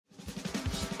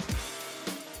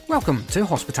Welcome to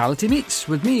Hospitality Meets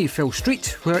with me, Phil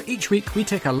Street, where each week we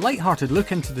take a light-hearted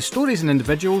look into the stories and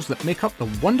individuals that make up the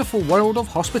wonderful world of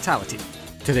hospitality.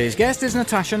 Today's guest is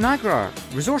Natasha Nagra,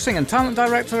 Resourcing and Talent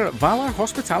Director at Valor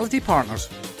Hospitality Partners.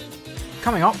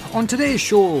 Coming up on today's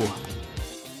show,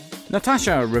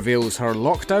 Natasha reveals her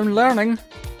lockdown learning.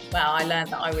 Well, I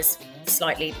learned that I was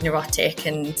slightly neurotic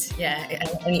and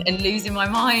losing my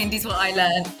mind is what I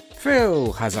learned.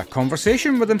 Phil has a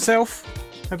conversation with himself.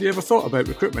 Have you ever thought about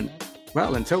recruitment?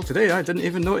 Well, until today, I didn't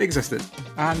even know it existed.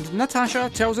 And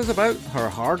Natasha tells us about her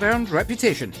hard-earned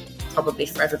reputation. Probably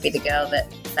forever be the girl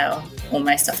that fell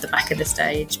almost off the back of the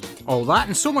stage. All that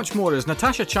and so much more as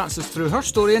Natasha chats us through her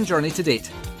story and journey to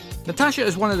date. Natasha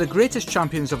is one of the greatest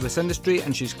champions of this industry,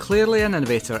 and she's clearly an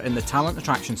innovator in the talent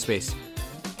attraction space.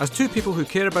 As two people who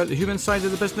care about the human side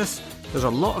of the business, there's a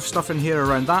lot of stuff in here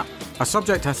around that, a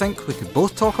subject I think we could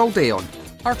both talk all day on.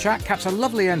 Our chat caps a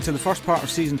lovely end to the first part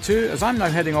of Season 2 as I'm now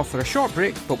heading off for a short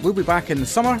break, but we'll be back in the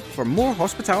summer for more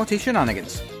hospitality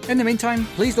shenanigans. In the meantime,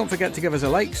 please don't forget to give us a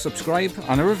like, subscribe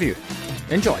and a review.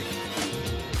 Enjoy!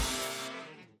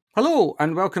 Hello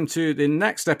and welcome to the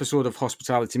next episode of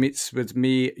Hospitality Meets with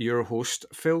me, your host,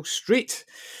 Phil Street.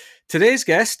 Today's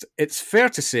guest, it's fair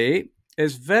to say,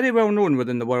 is very well known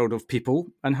within the world of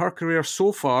people, and her career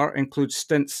so far includes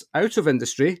stints out of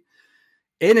industry,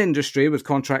 in industry with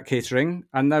contract catering,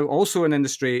 and now also in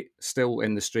industry, still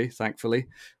industry, thankfully,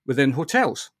 within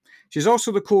hotels. She's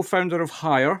also the co-founder of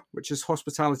Hire, which is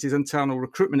hospitality's internal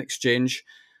recruitment exchange,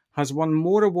 has won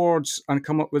more awards and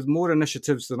come up with more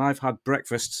initiatives than I've had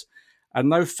breakfasts, and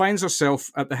now finds herself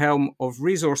at the helm of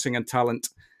resourcing and talent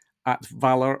at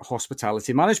Valor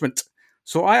Hospitality Management.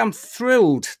 So I am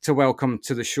thrilled to welcome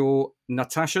to the show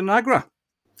Natasha Nagra.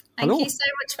 Thank you so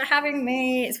much for having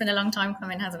me. It's been a long time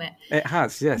coming, hasn't it? It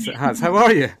has, yes, it has. How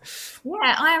are you?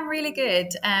 Yeah, I am really good.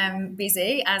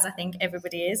 Busy, as I think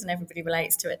everybody is and everybody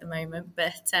relates to at the moment.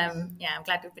 But I'm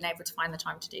glad we've been able to find the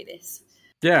time to do this.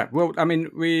 Yeah, well, I mean,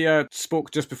 we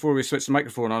spoke just before we switched the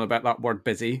microphone on about that word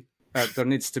busy. There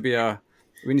needs to be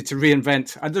we need to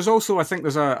reinvent. And there's also, I think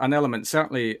there's an element,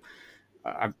 certainly,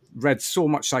 I've read so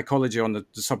much psychology on the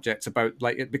subject about,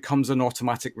 like, it becomes an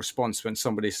automatic response when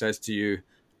somebody says to you,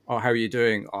 "Oh, how are you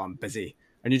doing?" "Oh, I'm busy."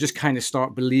 And you just kind of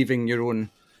start believing your own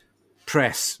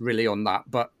press really on that.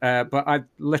 But I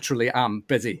literally am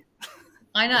busy.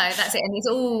 I know, that's it. And it's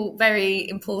all very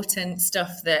important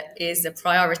stuff that is a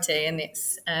priority. And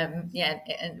it's,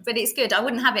 but it's good. I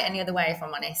wouldn't have it any other way, if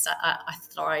I'm honest. I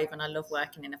thrive and I love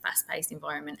working in a fast-paced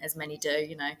environment, as many do,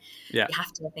 you know. Yeah. You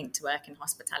have to, I think, to work in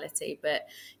hospitality. But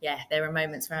yeah, there are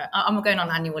moments where I'm going on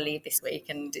annual leave this week,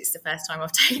 and it's the first time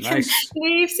I've taken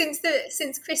leave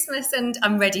since Christmas, and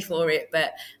I'm ready for it.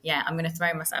 But yeah, I'm going to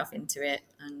throw myself into it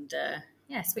and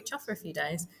switch off for a few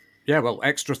days. Yeah, well,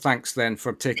 extra thanks then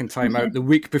for taking time out the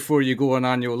week before you go on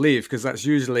annual leave, because that's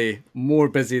usually more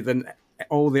busy than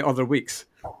all the other weeks.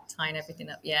 Tying everything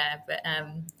up, yeah. But,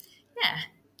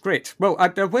 Great. Well,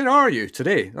 where are you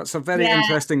today? That's a very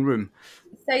interesting room.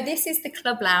 So this is the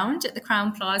Club Lounge at the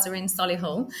Crown Plaza in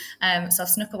Solihull. So I've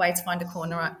snuck away to find a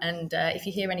corner, and if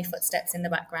you hear any footsteps in the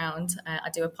background, I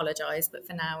do apologise, but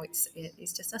for now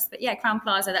it's just us. But yeah, Crown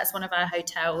Plaza, that's one of our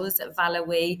hotels. At Valor,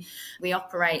 we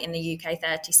operate in the UK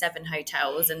 37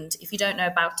 hotels, and if you don't know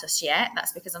about us yet,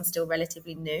 that's because I'm still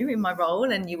relatively new in my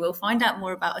role, and you will find out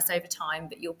more about us over time,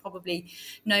 but you'll probably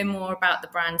know more about the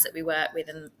brands that we work with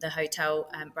and the hotel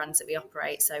brands that we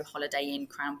operate. So Holiday Inn,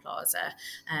 Crown Plaza,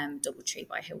 Doubletree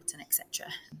by Hilton, etc.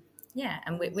 Yeah,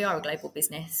 and we are a global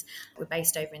business. We're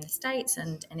based over in the States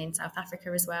and in South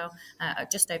Africa as well.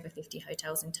 Just over 50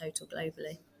 hotels in total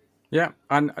globally. Yeah,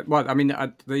 and well, I mean,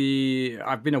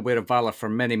 I've been aware of Valor for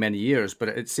many, many years, but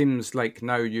it seems like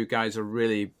now you guys are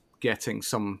really getting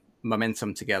some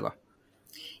momentum together.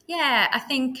 Yeah, I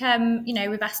think,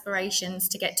 with aspirations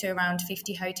to get to around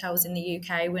 50 hotels in the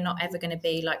UK, we're not ever going to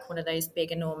be like one of those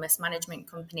big, enormous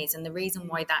management companies. And the reason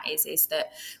why that is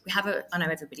that we have I know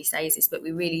everybody says this, but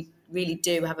we really, really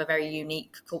do have a very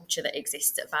unique culture that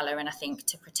exists at Valor. And I think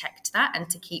to protect that and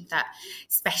to keep that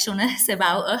specialness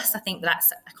about us, I think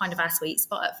that's kind of our sweet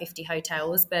spot at 50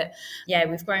 hotels. But yeah,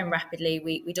 we've grown rapidly.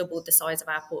 We doubled the size of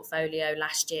our portfolio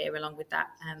last year along with that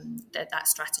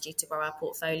strategy to grow our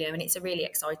portfolio. And it's a really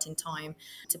exciting time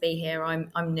to be here.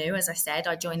 I'm new, as I said.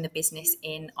 I joined the business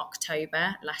in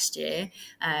October last year.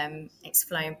 It's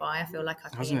flown by. I feel like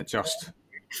I've hasn't it just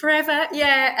forever,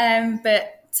 yeah.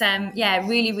 But yeah,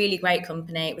 really, really great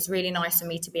company. It was really nice for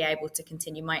me to be able to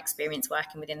continue my experience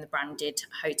working within the branded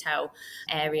hotel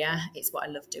area. It's what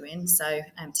I love doing. So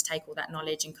to take all that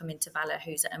knowledge and come into Valor,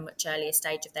 who's at a much earlier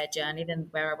stage of their journey than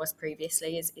where I was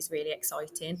previously, is really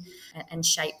exciting, and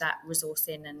shape that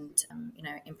resourcing and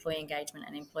employee engagement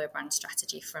and employer brand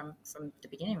strategy from the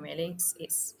beginning. Really,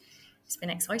 it's been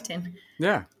exciting.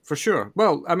 Yeah, for sure.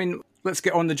 Well, I mean, let's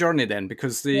get on the journey then,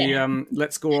 because Yeah.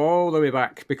 let's go all the way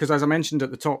back. Because as I mentioned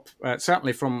at the top,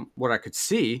 certainly from what I could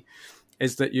see,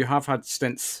 is that you have had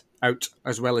stints out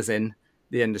as well as in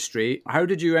the industry. How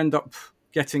did you end up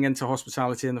getting into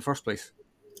hospitality in the first place?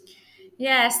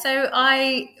 Yeah, so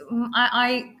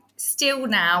I still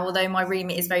now, although my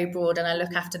remit is very broad and I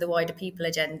look after the wider people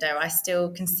agenda, I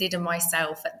still consider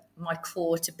myself at my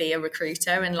core to be a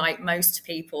recruiter. And like most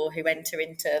people who enter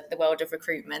into the world of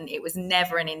recruitment, it was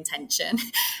never an intention.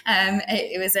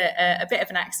 It was a bit of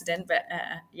an accident, but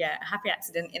yeah, a happy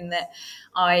accident in that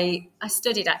I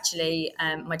studied actually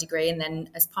my degree, and then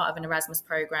as part of an Erasmus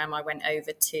program, I went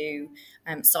over to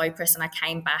Cyprus, and I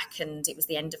came back, and it was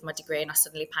the end of my degree, and I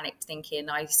suddenly panicked, thinking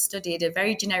I studied a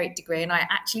very generic degree, and I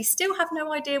actually still have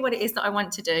no idea what it is that I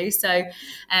want to do. So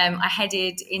I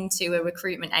headed into a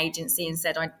recruitment agency and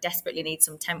said I desperately need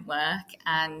some temp work,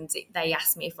 and they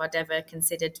asked me if I'd ever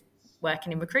considered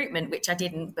working in recruitment, which I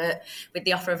didn't, but with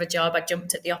the offer of a job, I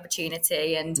jumped at the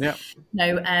opportunity. And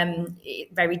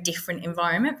very different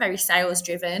environment, very sales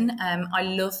driven. I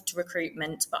loved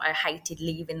recruitment, but I hated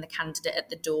leaving the candidate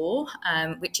at the door,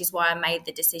 which is why I made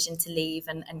the decision to leave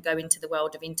and go into the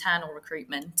world of internal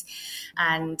recruitment.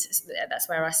 And that's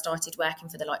where I started working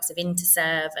for the likes of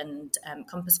Interserve and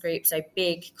Compass Group, so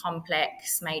big,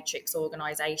 complex matrix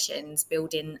organisations,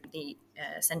 building the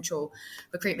central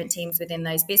recruitment teams within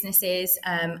those businesses.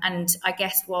 And I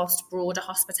guess whilst broader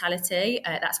hospitality,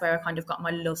 that's where I kind of got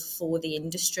my love for the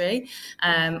industry.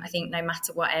 I think no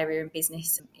matter what area in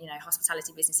business,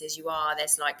 hospitality businesses you are,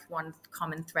 there's like one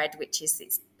common thread, which is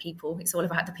it's people. It's all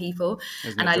about the people.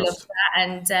 And I love that.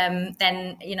 And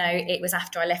then, it was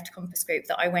after I left Compass Group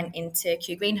that I went into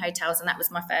Kew Green Hotels, and that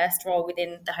was my first role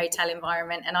within the hotel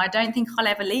environment. And I don't think I'll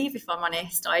ever leave, if I'm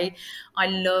honest. I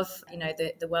love,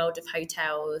 the world of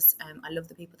hotels. I love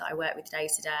the people that I work with day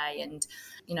to day. And,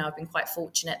 I've been quite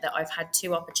fortunate that I've had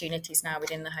 2 opportunities now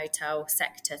within the hotel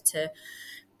sector to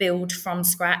build from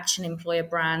scratch an employer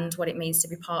brand, what it means to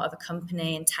be part of a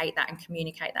company, and take that and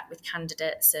communicate that with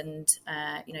candidates, and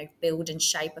build and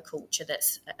shape a culture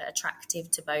that's attractive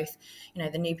to both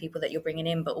the new people that you're bringing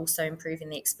in, but also improving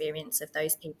the experience of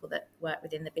those people that work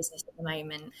within the business at the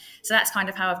moment. So that's kind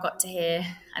of how I've got to here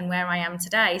and where I am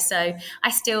today. So I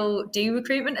still do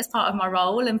recruitment as part of my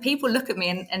role, and people look at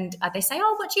me and they say,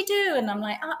 "Oh, what do you do?" And I'm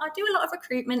like, I do a lot of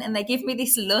recruitment, and they give me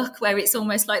this look where it's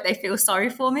almost like they feel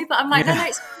sorry for me, but I'm like, no,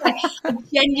 it's I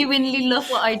genuinely love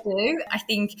what I do. I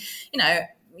think,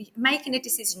 making a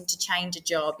decision to change a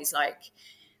job is like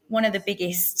one of the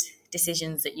biggest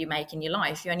decisions that you make in your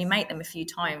life. You only make them a few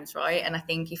times, right? And I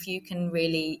think if you can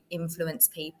really influence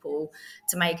people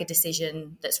to make a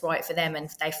decision that's right for them, and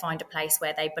they find a place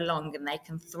where they belong and they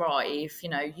can thrive,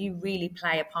 you really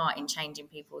play a part in changing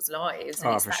people's lives.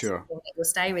 And for sure. That will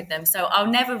stay with them. So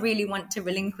I'll never really want to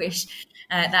relinquish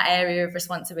that area of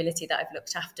responsibility that I've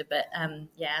looked after. But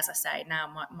as I say,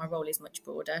 now my role is much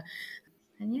broader.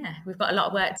 And we've got a lot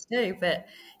of work to do, but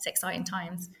it's exciting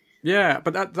times. Yeah,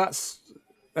 but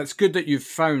that's good that you've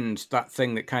found that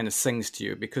thing that kind of sings to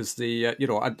you, because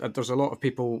there's a lot of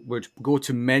people would go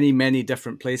to many, many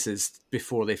different places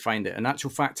before they find it. In actual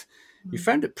fact, you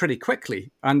found it pretty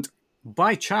quickly and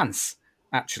by chance,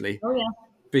 actually. Oh, yeah.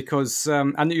 Because,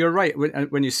 and you're right,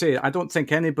 when you say it, I don't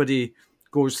think anybody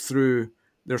goes through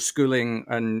their schooling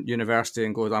and university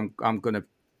and goes, I'm going to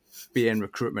be in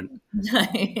recruitment.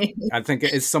 I think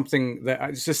it is something that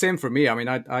it's the same for me. I mean,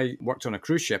 I worked on a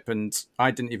cruise ship, and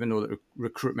I didn't even know that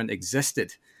recruitment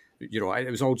existed.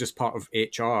 It was all just part of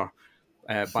HR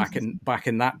back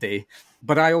in that day.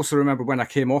 But I also remember when I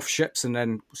came off ships and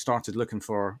then started looking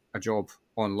for a job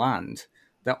on land,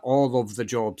 that all of the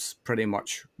jobs pretty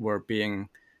much were being,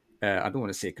 I don't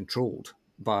want to say controlled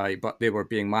by, but they were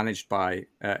being managed by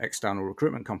external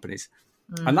recruitment companies.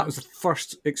 And that was the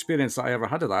first experience that I ever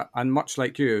had of that. And much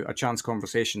like you, a chance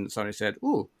conversation that somebody said,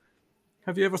 "Oh,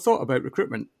 have you ever thought about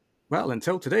recruitment?" Well,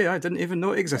 until today, I didn't even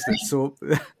know it existed. So,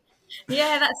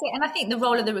 yeah, that's it. And I think the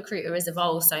role of the recruiter has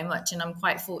evolved so much. And I'm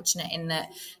quite fortunate in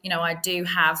that, I do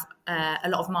have a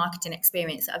lot of marketing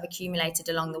experience that I've accumulated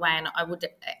along the way. And I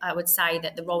would say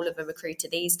that the role of a recruiter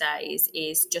these days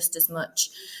is just as much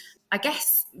I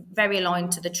guess very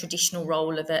aligned to the traditional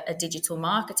role of a digital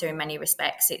marketer in many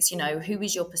respects. It's, who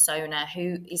is your persona?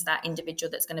 Who is that individual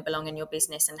that's going to belong in your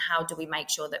business? And how do we make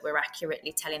sure that we're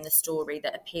accurately telling the story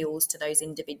that appeals to those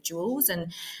individuals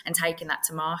and taking that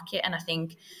to market? And I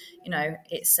think,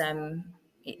 it's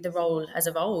the role has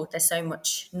evolved. There's so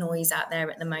much noise out there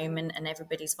at the moment and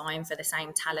everybody's vying for the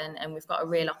same talent. And we've got a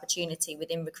real opportunity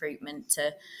within recruitment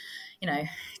to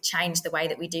change the way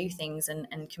that we do things and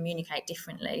communicate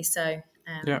differently. So,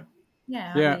 I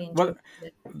really enjoy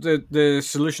it. The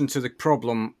solution to the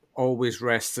problem always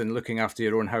rests in looking after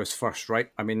your own house first, right?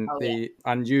 I mean,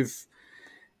 and you've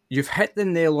hit the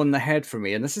nail on the head for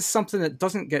me. And this is something that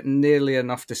doesn't get nearly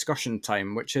enough discussion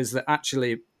time, which is that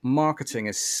actually marketing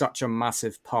is such a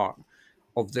massive part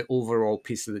of the overall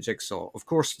piece of the jigsaw. Of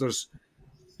course,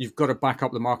 you've got to back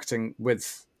up the marketing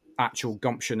with actual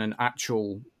gumption and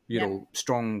actual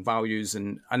strong values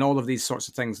and all of these sorts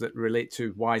of things that relate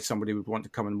to why somebody would want to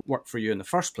come and work for you in the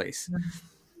first place.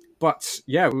 But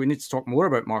we need to talk more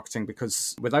about marketing,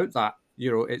 because without that,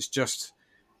 it's just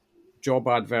job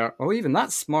advert, or even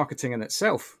that's marketing in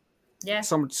itself.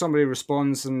 Somebody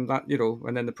responds and that,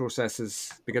 and then the process is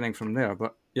beginning from there.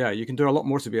 But you can do a lot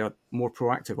more to be more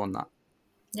proactive on that.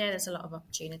 There's a lot of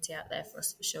opportunity out there for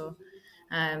us, for sure.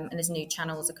 And there's new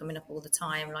channels are coming up all the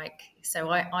time. So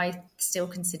I still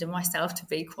consider myself to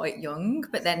be quite young,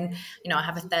 but then, I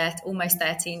have a almost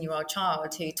 13-year-old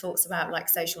child who talks about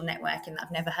social networking that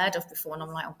I've never heard of before. And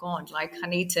I'm like, oh God, I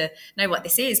need to know what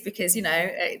this is, because,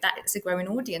 that's a growing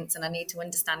audience and I need to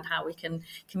understand how we can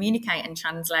communicate and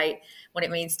translate what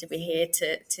it means to be here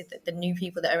to the new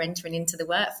people that are entering into the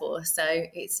workforce. So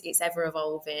it's ever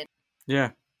evolving. Yeah.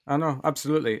 I know,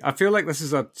 absolutely. I feel like this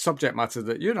is a subject matter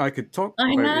that you and I could talk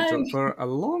about for a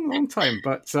long, long time.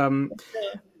 But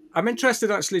I'm interested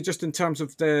actually just in terms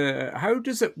of how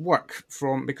does it work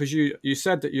because you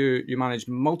said that you manage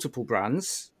multiple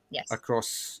brands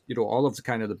across, all of the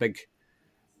kind of the big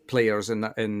players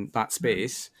in that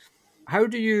space. How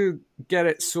do you get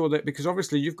it so that, because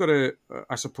obviously you've got to,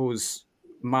 I suppose,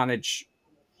 manage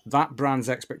that brand's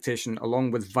expectation along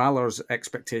with Valor's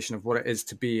expectation of what it is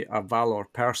to be a Valor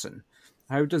person.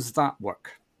 How does that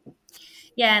work?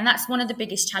 Yeah, and that's one of the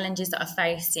biggest challenges that I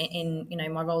face in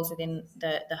my roles within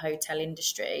the hotel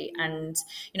industry. And,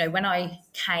 when I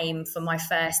came for my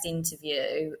first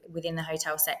interview within the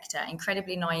hotel sector,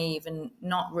 incredibly naive and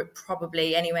not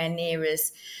probably anywhere near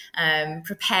as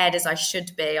prepared as I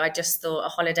should be. I just thought a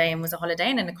Holiday Inn was a Holiday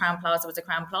Inn and a Crowne Plaza was a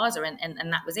Crowne Plaza,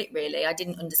 and that was it really. I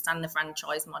didn't understand the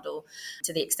franchise model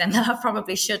to the extent that I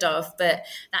probably should have, but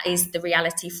that is the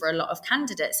reality for a lot of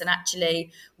candidates. And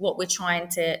actually what we're trying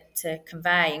to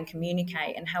convey and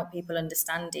communicate and help people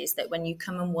understand is that when you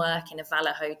come and work in a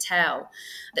Valor hotel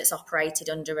that's operated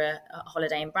under a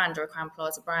Holiday Inn brand or a Crowne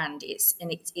Plaza brand, it's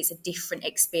a different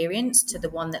experience to the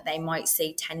one that they might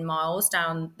see 10 miles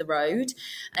down the road.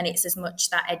 And it's as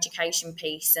much that education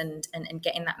piece and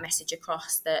getting that message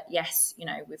across that, yes,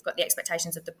 we've got the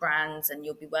expectations of the brands and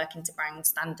you'll be working to brand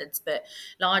standards, but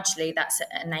largely that's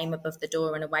a name above the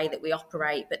door and a way that we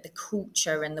operate. But the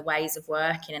culture and the ways of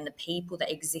working and the people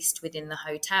that exist within the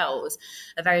hotels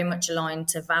are very much aligned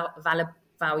to Valor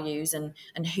values and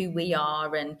who we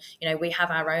are. And, we have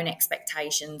our own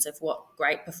expectations of what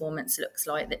great performance looks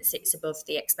like that sits above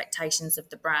the expectations of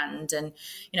the brand. And,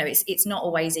 it's not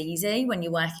always easy when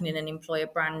you're working in an employer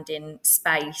branding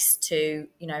space to,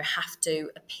 have to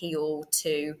appeal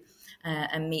to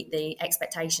and meet the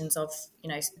expectations of,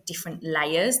 different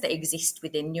layers that exist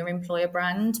within your employer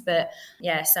brand. But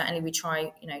certainly we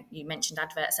try, you mentioned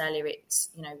adverts earlier. It's,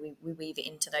 we weave it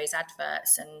into those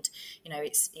adverts and,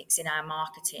 it's in our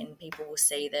marketing. People will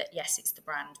see that, yes, it's the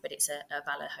brand, but it's a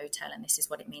Valor hotel and this is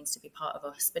what it means to be part of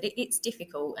us. But it's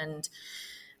difficult. And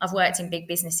I've worked in big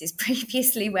businesses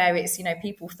previously where it's,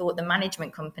 people thought the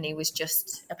management company was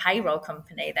just a payroll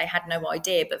company. They had no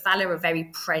idea, but Valor are very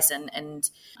present. And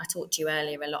I talked to you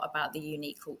earlier a lot about the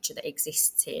unique culture that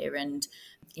exists here. And,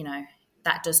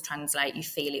 that does translate. You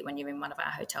feel it when you're in one of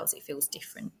our hotels. It feels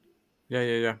different.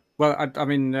 Yeah. Well, I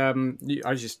mean,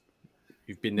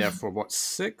 you've been there for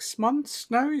 6 months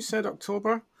now? You said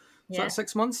October? Is that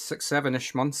 6 months?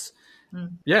 7-ish months.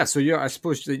 Yeah, so I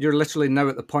suppose you're literally now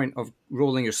at the point of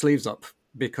rolling your sleeves up,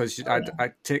 because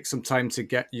I'd take some time to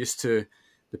get used to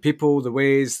the people, the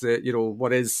ways that,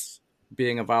 what is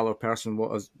being a Valor person,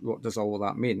 what does all of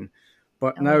that mean?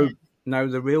 But now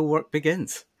the real work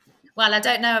begins. Well, I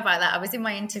don't know about that. I was in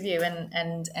my interview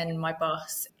and my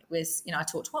boss was, I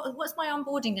talked, what's my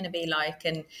onboarding going to be like?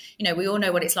 And, we all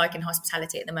know what it's like in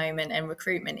hospitality at the moment, and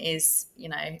recruitment is,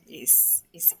 is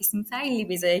insanely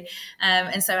busy.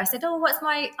 And so I said, what's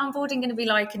my onboarding going to be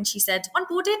like? And she said,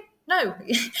 onboarding? no,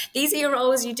 these are your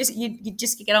roles. You just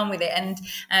get on with it. And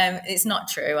it's not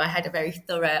true. I had a very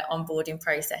thorough onboarding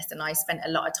process, and I spent a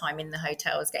lot of time in the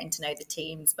hotels getting to know the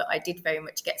teams. But I did very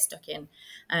much get stuck in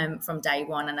from day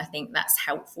one, and I think that's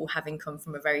helpful, having come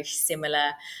from a very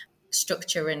similar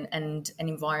structure and an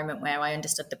environment where I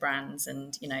understood the brands,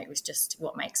 and it was just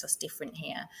what makes us different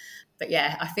here. But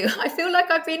yeah, I feel like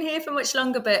I've been here for much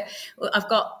longer, but I've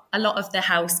got a lot of the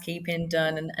housekeeping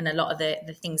done, and a lot of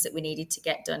the things that we needed to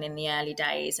get done in the early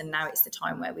days, and now it's the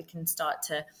time where we can start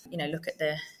to look at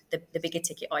the bigger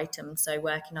ticket items. So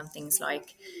working on things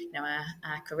like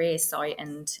our careers site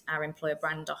and our employer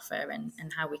brand offer, and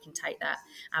how we can take that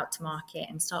out to market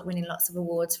and start winning lots of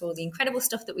awards for all the incredible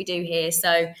stuff that we do here.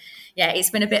 So yeah,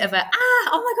 it's been a bit of a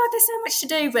oh my god, there's so much to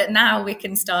do, but now we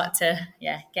can start to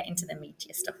get into the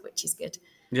meatier stuff, which is good.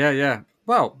 Yeah.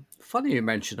 Well, funny you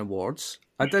mention awards.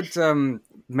 I did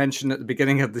mention at the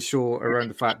beginning of the show around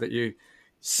the fact that you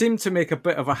seem to make a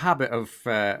bit of a habit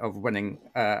of winning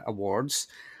awards.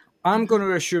 I'm going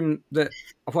to assume that,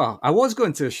 well, I was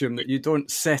going to assume that you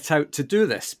don't set out to do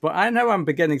this, but I'm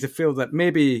beginning to feel that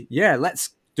maybe,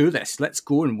 let's do this. Let's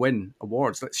go and win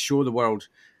awards. Let's show the world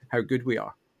how good we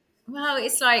are. Well,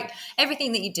 it's like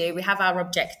everything that you do, we have our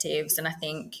objectives. And I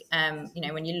think,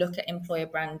 when you look at employer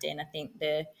branding, I think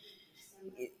the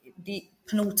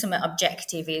penultimate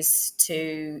objective is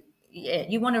to,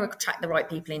 you want to attract the right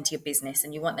people into your business,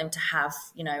 and you want them to have,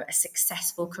 a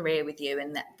successful career with you,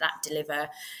 and that deliver,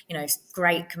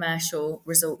 great commercial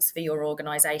results for your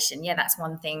organization. Yeah, that's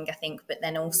one thing, I think. But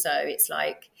then also it's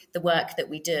like the work that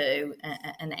we do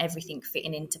and everything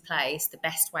fitting into place. The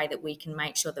best way that we can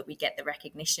make sure that we get the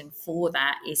recognition for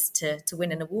that is to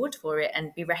win an award for it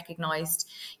and be recognized,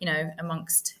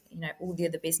 amongst, all the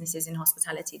other businesses in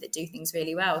hospitality that do things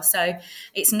really well. So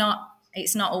it's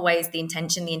not always the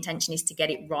intention. The intention is to get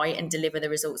it right and deliver the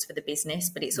results for the business.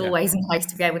 But it's always nice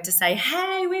to be able to say,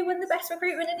 hey, we won the best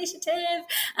recruitment initiative.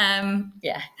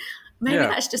 Maybe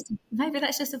that's just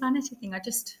a vanity thing.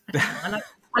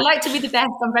 I like to be the best.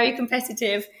 I'm very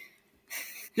competitive.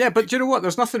 Yeah, but do you know what?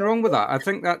 There's nothing wrong with that. I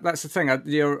think that's the thing.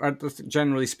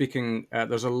 Generally speaking,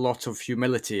 there's a lot of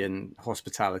humility in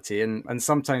hospitality. And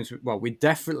sometimes, we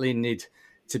definitely need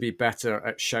to be better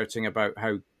at shouting about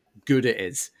how good it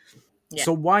is. Yeah.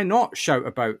 So why not shout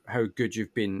about how good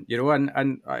you've been?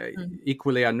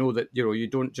 Equally, I know that you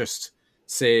don't just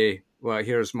say, "Well,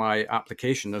 here's my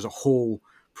application." There's a whole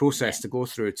process to go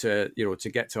through to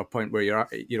get to a point where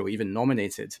you're even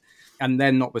nominated, and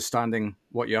then notwithstanding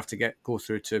what you have to go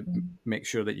through to make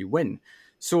sure that you win.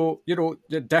 So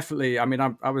definitely. I mean,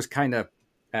 I was kind of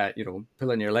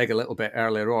pulling your leg a little bit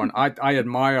earlier on. I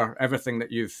admire everything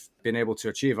that you've been able to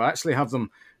achieve. I actually have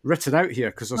them written out here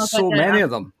because there's so many of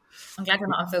them. I'm glad we're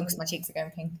not on film because my cheeks are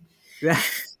going pink. Yeah,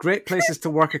 Great Places to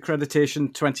Work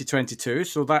accreditation 2022.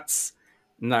 So that's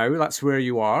where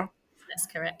you are. That's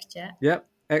correct, yeah. Yep,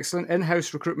 excellent.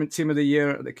 In-house recruitment team of the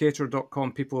year at the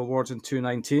Caterer.com People Awards in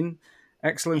 2019.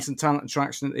 Excellence in talent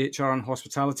attraction at the HR and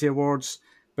Hospitality Awards.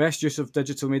 Best use of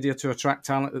digital media to attract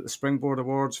talent at the Springboard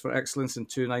Awards for Excellence in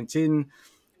 2019.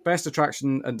 Best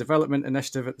Attraction and Development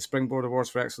Initiative at the Springboard Awards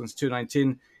for Excellence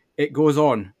 2019. It goes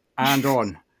on and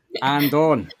on and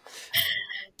on.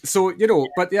 So,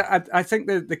 but yeah, I think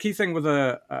the key thing with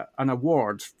an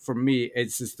award for me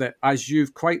is that, as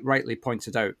you've quite rightly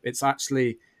pointed out, it's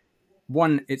actually,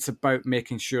 one, it's about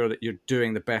making sure that you're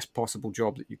doing the best possible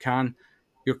job that you can.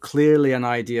 You're clearly an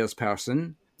ideas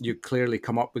person. You clearly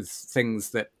come up with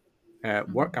things that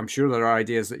work. I'm sure there are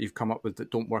ideas that you've come up with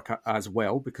that don't work as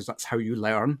well, because that's how you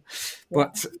learn.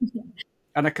 But,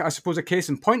 and I suppose a case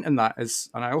in point in that is,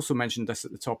 and I also mentioned this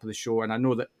at the top of the show, and I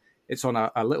know that it's on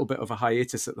a little bit of a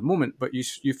hiatus at the moment, but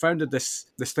you founded this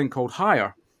thing called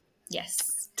Hire.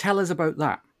 Yes. Tell us about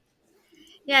that.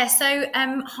 Yeah, so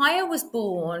Hire was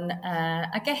born,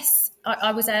 I guess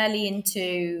I was early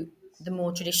into the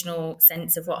more traditional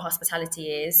sense of what hospitality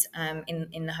is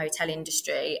in the hotel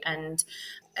industry, and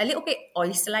a little bit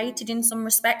isolated in some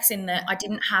respects, in that I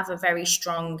didn't have a very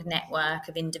strong network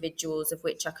of individuals of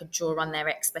which I could draw on their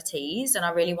expertise, and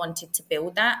I really wanted to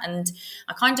build that. And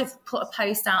I kind of put a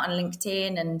post out on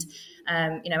LinkedIn and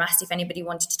asked if anybody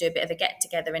wanted to do a bit of a get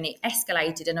together, and it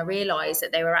escalated, and I realised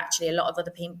that there were actually a lot of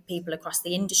other people across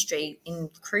the industry in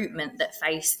recruitment that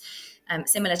face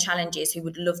similar challenges, who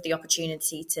would love the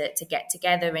opportunity to get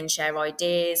together and share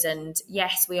ideas. And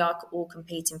yes, we are all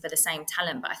competing for the same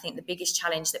talent, but I think the biggest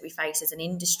challenge that we face as an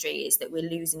industry is that we're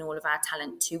losing all of our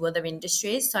talent to other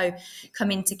industries. So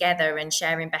coming together and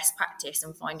sharing best practice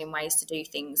and finding ways to do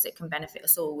things that can benefit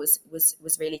us all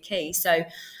was really key. So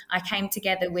I came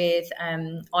together with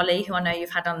Ollie, who I know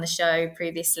you've had on the show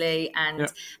previously, and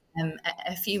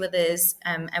a few others,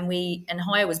 and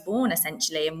Hire was born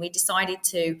essentially, and we decided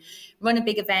to run a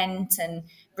big event and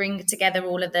bring together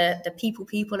all of the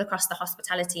people across the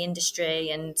hospitality industry,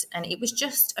 and it was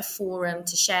just a forum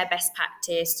to share best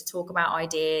practice, to talk about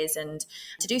ideas, and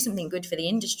to do something good for the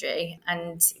industry.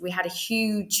 And we had a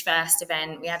huge first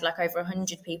event. We had like over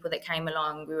 100 people that came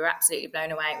along. We were absolutely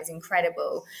blown away. It was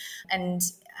incredible. And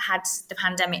had the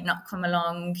pandemic not come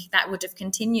along, that would have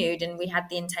continued, and we had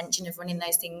the intention of running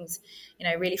those things,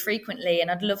 really frequently.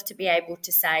 And I'd love to be able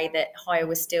to say that Hire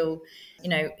was still,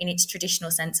 in its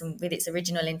traditional sense and with its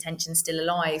original intention, still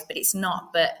alive, but it's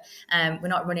not. But we're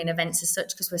not running events as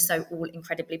such because we're so all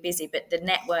incredibly busy. But the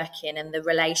networking and the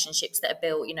relationships that are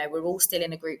built, we're all still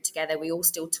in a group together. We all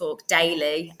still talk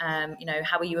daily.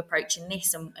 How are you approaching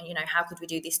this, and how could we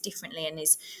do this differently? And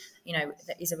is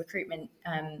a recruitment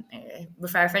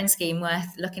refer a friend scheme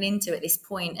worth looking into at this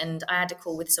point? And I had a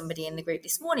call with somebody in the group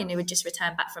this morning who had just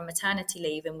returned back from maternity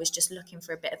leave and was just looking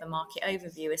for a bit of a market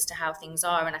overview as to how things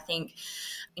are. And I think,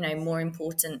 more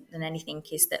important than anything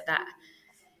is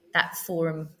that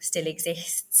forum still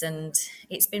exists, and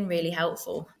it's been really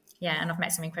helpful. Yeah, and I've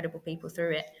met some incredible people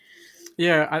through it.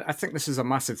 Yeah, I think this is a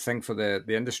massive thing for the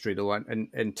industry, though,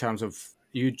 in terms of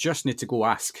you just need to go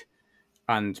ask,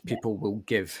 and people will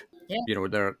give. Yeah.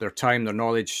 Their time, their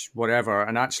knowledge, whatever.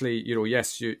 And actually,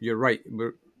 yes, you're right.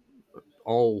 We're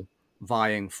all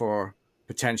vying for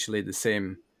potentially the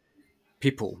same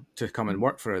people to come and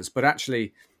work for us. But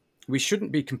actually, we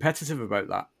shouldn't be competitive about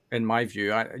that, in my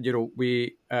view.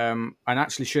 And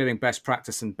actually sharing best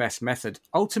practice and best method.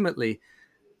 Ultimately,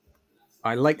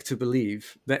 I like to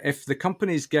believe that if the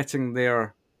company's getting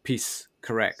their piece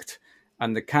correct,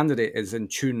 and the candidate is in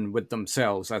tune with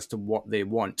themselves as to what they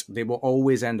want, they will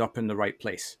always end up in the right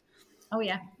place. Oh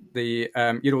yeah.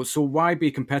 So why be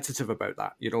competitive about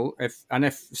that?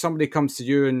 If somebody comes to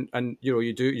you and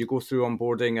you go through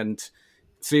onboarding, and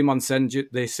 3 months in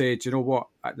they say, do you know what,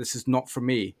 this is not for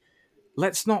me.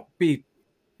 Let's not be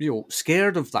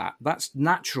scared of that. That's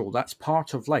natural. That's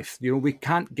part of life. We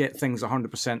can't get things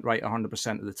 100% right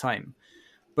 100% of the time.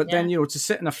 But then, to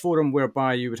sit in a forum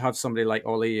whereby you would have somebody like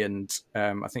Ollie, and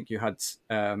I think you had,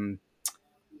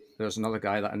 there's another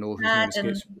guy that I know whose name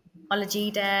escapes.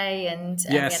 Ology Day, and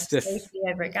yes, we had Stacey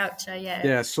over at Goucher,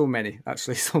 yeah, so many.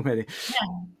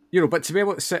 Yeah. But to be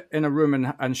able to sit in a room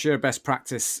and share best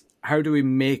practice, how do we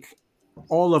make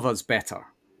all of us better?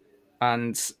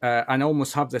 And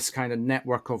almost have this kind of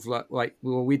network of like,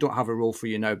 well, we don't have a role for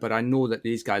you now, but I know that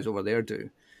these guys over there do.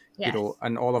 Yes.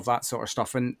 And all of that sort of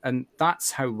stuff. And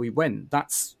that's how we win.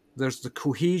 There's the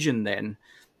cohesion then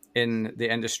in the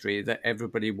industry that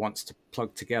everybody wants to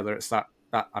plug together. It's that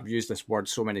I've used this word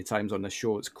so many times on the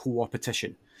show. It's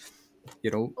co-opetition. I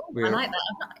like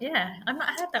that. I've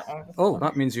not heard that one before. Oh,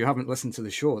 that means you haven't listened to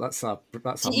the show. That's a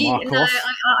mark off.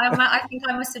 I think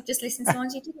I must have just listened to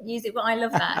ones you didn't use it, but I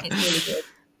love that. It's really good.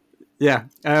 Yeah,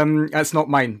 that's not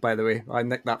mine, by the way. I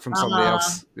nicked that from somebody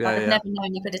else. Yeah, I've never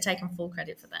known you could have taken full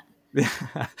credit for that.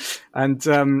 Yeah, and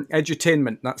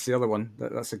edutainment, that's the other one.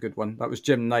 That's a good one. That was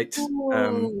Jim Knight,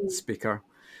 speaker.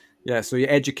 Yeah, so you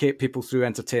educate people through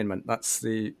entertainment. That's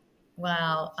the...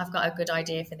 Well, I've got a good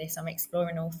idea for this. I'm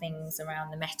exploring all things around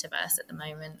the metaverse at the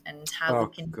moment, and how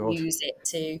we can use it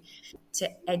to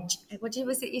what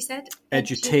was it you said?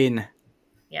 Edutain.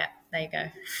 Yeah, there you go.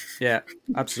 Yeah,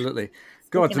 absolutely.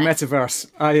 God, the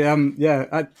metaverse.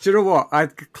 Do you know what? I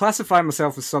classify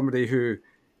myself as somebody who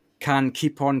can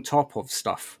keep on top of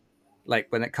stuff, like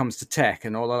when it comes to tech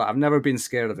and all of that. I've never been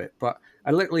scared of it, but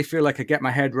I literally feel like I get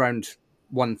my head around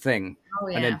one thing,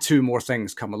 and then 2 more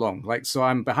things come along. Like, so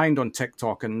I'm behind on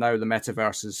TikTok, and now the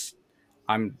metaverse is,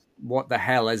 what the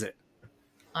hell is it?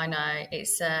 I know.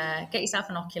 It's get yourself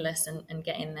an Oculus and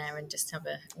get in there and just have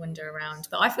a wander around.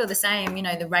 But I feel the same,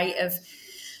 the rate of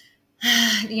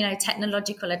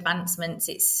technological advancements,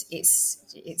 it's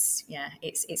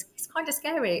kind of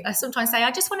scary. I sometimes say,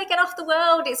 I just want to get off the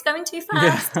world, it's going too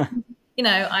fast.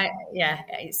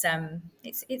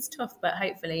 It's tough, but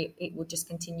hopefully it will just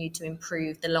continue to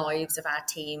improve the lives of our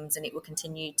teams, and it will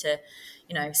continue to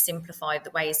simplify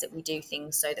the ways that we do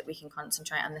things, so that we can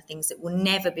concentrate on the things that will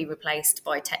never be replaced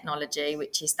by technology,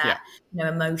 which is that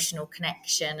emotional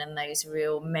connection and those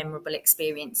real memorable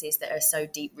experiences that are so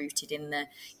deep rooted in the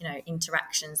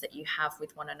interactions that you have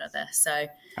with one another. So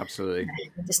absolutely,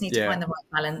 we just need to find the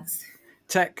right balance.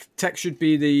 Tech should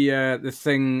be the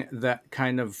thing that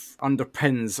kind of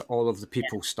underpins all of the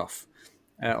people stuff,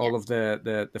 all of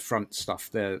the front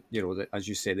stuff. As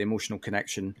you say, the emotional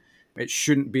connection. It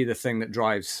shouldn't be the thing that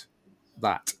drives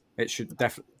that. It should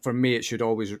for me, it should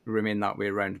always remain that way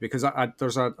around. Because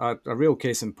there's a real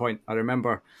case in point. I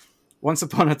remember once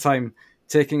upon a time,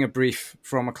 taking a brief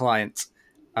from a client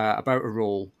about a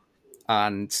role,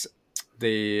 and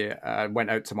they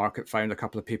went out to market, found a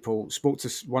couple of people, spoke to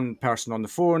one person on the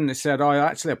phone. They said, "Oh, I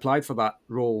actually applied for that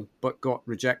role, but got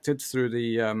rejected through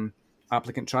the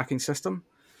applicant tracking system."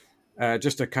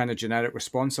 Just a kind of generic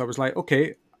response. I was like,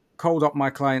 okay, called up my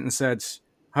client and said,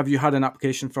 "Have you had an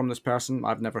application from this person?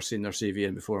 I've never seen their CV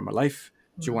in before in my life.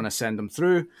 Do you want to send them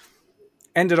through?"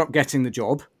 Ended up getting the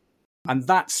job. And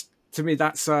that's, to me,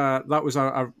 that was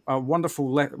a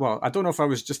wonderful, well, I don't know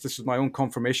if this was my own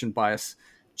confirmation bias,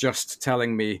 just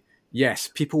telling me, yes,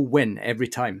 people win every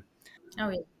time. Oh,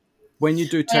 yeah. When you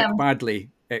do tech badly,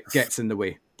 it gets in the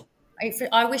way.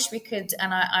 I wish we could,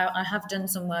 and I have done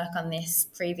some work on this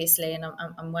previously, and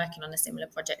I'm working on a similar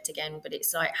project again, but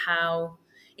it's like how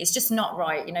it's just not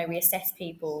right. You know, we assess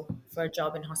people for a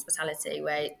job in hospitality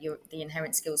where the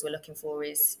inherent skills we're looking for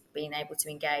is being able to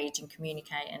engage and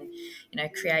communicate and, you know,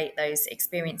 create those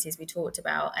experiences we talked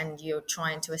about, and you're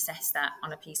trying to assess that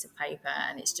on a piece of paper,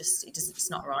 and it's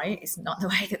not right. It's not the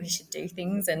way that we should do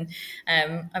things. And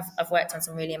I've worked on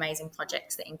some really amazing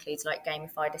projects that includes like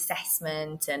gamified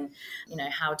assessment and, you know,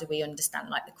 how do we understand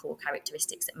like the core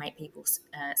characteristics that make people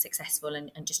successful,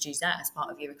 and just use that as part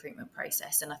of your recruitment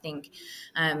process. And I think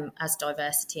as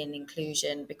diversity and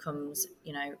inclusion becomes,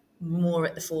 you know, more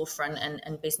at the forefront,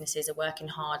 and businesses are working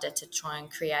harder to try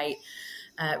and create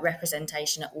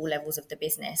representation at all levels of the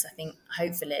business, I think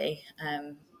hopefully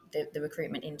the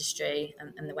recruitment industry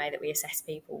and the way that we assess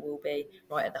people will be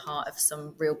right at the heart of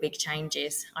some real big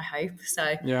changes, I hope.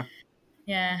 So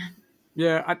yeah,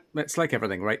 it's like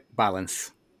everything, right?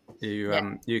 Balance.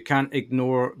 You can't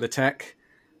ignore the tech,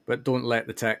 but don't let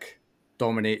the tech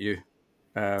dominate you.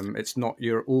 It's not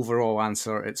your overall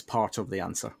answer, it's part of the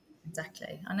answer.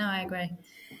 Exactly. I know, I agree.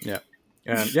 Yeah.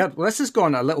 Well, this has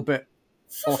gone a little bit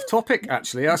off topic,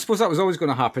 actually. I suppose that was always going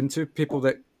to happen to people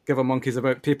that give a monkeys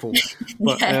about people.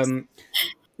 But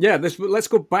yes. Let's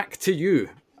go back to you.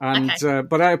 And okay.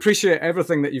 But I appreciate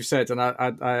everything that you've said, and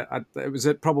it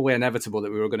was probably inevitable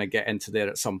that we were going to get into there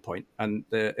at some point. And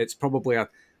it's probably a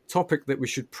topic that we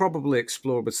should probably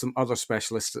explore with some other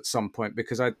specialists at some point,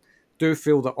 because I do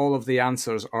feel that all of the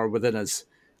answers are within us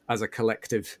as a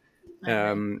collective.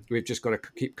 Okay. We've just got to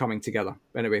keep coming together.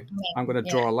 Anyway, I'm going to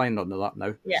draw a line under that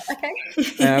now. Yeah,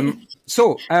 okay.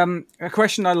 So, a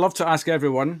question I love to ask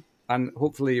everyone, and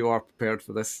hopefully you are prepared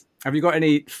for this. Have you got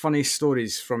any funny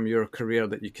stories from your career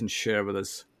that you can share with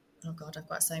us? Oh, God, I've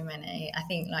got so many. I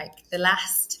think like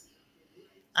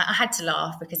I had to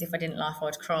laugh, because if I didn't laugh, I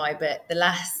would cry. But the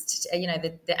last, you know,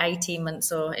 the 18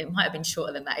 months, or it might have been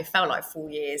shorter than that, it felt like 4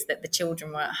 years, that the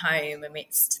children were at home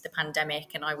amidst the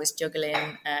pandemic, and I was juggling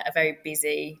a very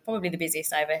busy, probably the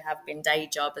busiest I ever have been, day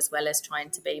job, as well as trying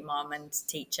to be mum and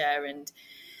teacher and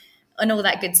all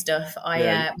that good stuff.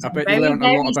 I bet you learned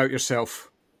a lot about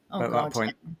yourself at that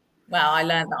point. Well, I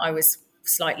learned that I was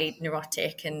slightly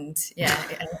neurotic and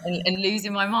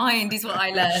losing my mind is what I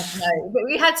learned. No, but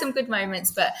we had some good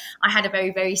moments, but I had a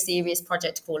very, very serious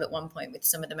project call at one point with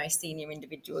some of the most senior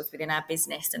individuals within our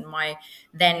business, and my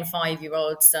then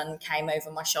 5-year-old son came over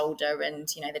my shoulder,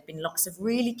 and, you know, there'd been lots of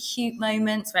really cute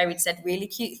moments where he'd said really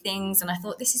cute things, and I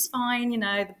thought, this is fine, you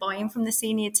know, the buy-in from the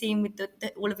senior team with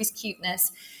all of his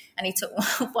cuteness. And he took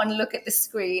one look at the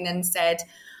screen and said,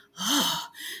 "Oh,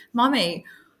 Mummy,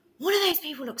 what do those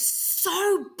people look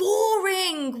so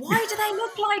boring? Why do they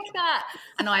look like that?"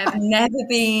 And I have never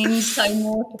been so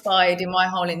mortified in my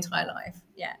whole entire life.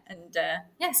 Yeah. And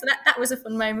so that was a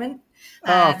fun moment.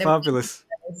 Fabulous.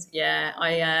 Yeah.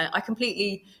 I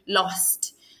completely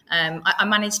lost. I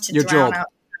managed to your drown job. out.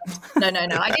 No.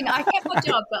 I didn't. I kept my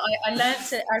job, but I learned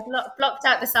I blocked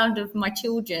out the sound of my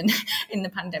children in the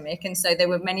pandemic, and so there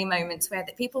were many moments where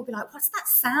people would be like, "What's that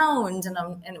sound?"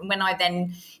 And when I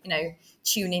then, you know,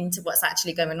 tune into what's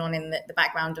actually going on in the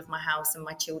background of my house, and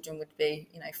my children would be,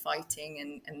 you know,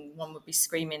 fighting, and one would be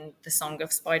screaming the song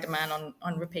of Spider-Man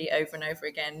on repeat over and over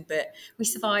again. But we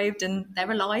survived, and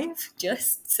they're alive.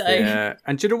 Just so. Yeah,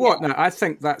 and do you know what? Yeah. Now I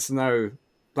think that's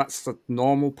the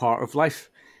normal part of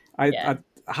life. I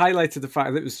highlighted the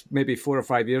fact that it was maybe 4 or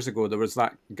 5 years ago. There was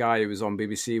that guy who was on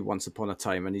BBC once upon a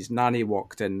time, and his nanny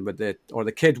walked in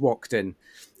the kid walked in,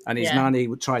 and his nanny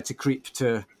would try to creep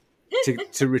to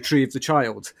retrieve the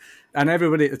child, and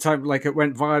everybody at the time, like, it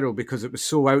went viral because it was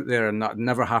so out there, and that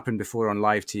never happened before on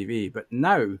live TV. But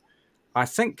now, I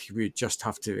think we just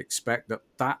have to expect that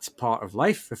that's part of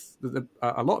life. If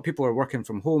a lot of people are working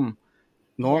from home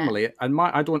normally, and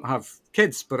I don't have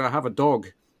kids, but I have a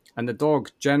dog, and the dog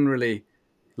generally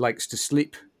likes to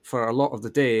sleep for a lot of the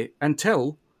day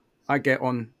until I get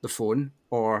on the phone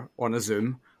or on a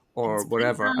Zoom or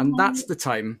wherever, and that's the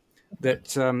time that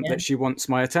that she wants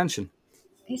my attention.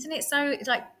 Isn't it so? It's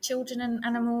like children and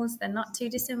animals, they're not too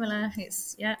dissimilar.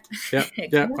 It's, yeah. Yeah,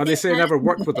 yeah. And they say never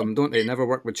work with them, don't they? Never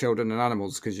work with children and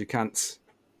animals because you can't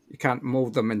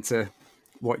mold them into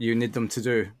what you need them to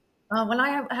do. Oh, well,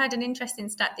 I heard an interesting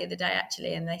stat the other day,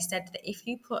 actually, and they said that if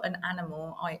you put an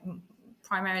animal,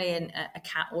 primarily a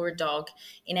cat or a dog,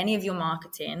 in any of your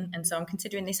marketing, and so I'm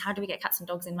considering this, how do we get cats and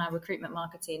dogs in my recruitment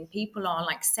marketing? People are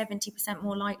like 70%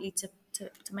 more likely to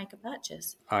make a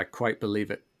purchase. I quite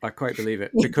believe it.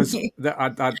 Because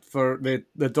for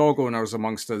the dog owners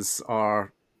amongst us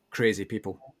are crazy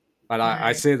people, and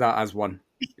I say that as one,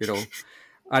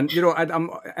 and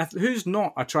who's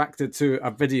not attracted to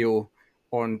a video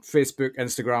on Facebook,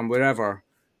 Instagram, wherever,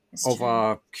 of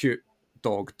a cute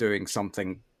dog doing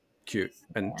something cute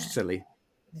and silly.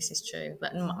 This is true,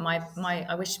 but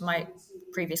I wish my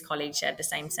previous colleague shared the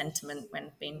same sentiment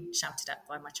when being shouted at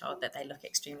by my child that they look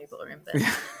extremely boring. But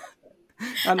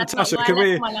and Natasha, can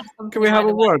we have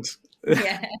a word?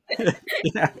 Yeah.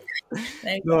 Yeah.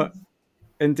 No,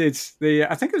 indeed.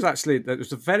 I think it was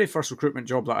the very first recruitment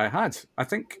job that I had. I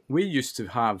think we used to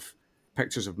have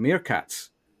pictures of meerkats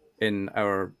in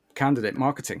our candidate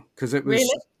marketing because it was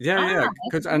really?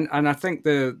 because and I think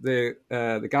the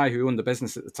guy who owned the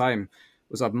business at the time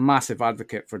was a massive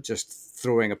advocate for just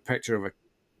throwing a picture of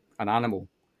an animal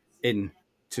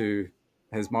into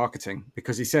his marketing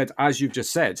because he said, as you've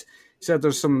just said,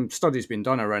 there's some studies being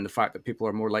done around the fact that people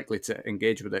are more likely to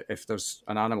engage with it if there's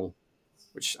an animal,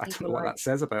 which I don't know what that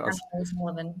says about us. Animals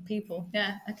more than people.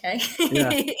 Yeah. Okay.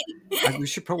 Yeah. We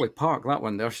should probably park that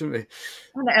one there, shouldn't we?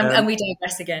 And we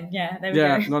digress again. Yeah. There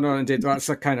we go. No, indeed. That's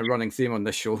a kind of running theme on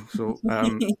this show. So,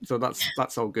 so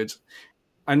that's all good.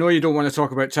 I know you don't want to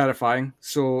talk about terrifying,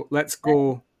 so let's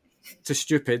go to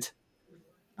stupid.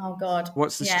 Oh God.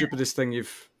 What's the stupidest thing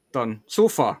you've done so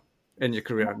far in your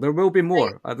career? There will be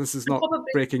more. This is not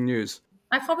breaking news.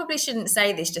 I probably shouldn't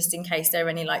say this just in case there are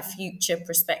any like future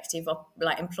prospective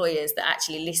like employers that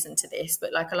actually listen to this.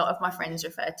 But like a lot of my friends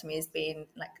refer to me as being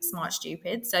like smart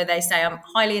stupid. So they say I'm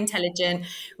highly intelligent,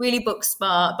 really book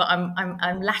smart, but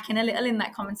I'm lacking a little in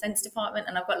that common sense department.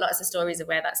 And I've got lots of stories of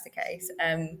where that's the case.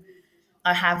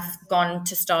 I have gone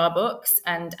to Starbucks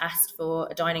and asked for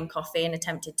a dining coffee and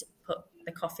attempted to put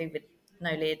the coffee with no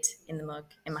lid in the mug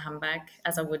in my handbag,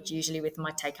 as I would usually with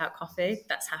my takeout coffee.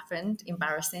 That's happened.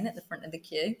 Embarrassing at the front of the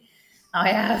queue. I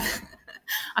have.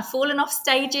 I've fallen off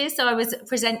stages. So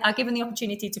I given the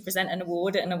opportunity to present an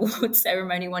award at an award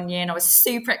ceremony one year, and I was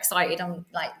super excited. I'm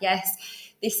like, yes,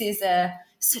 this is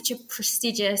such a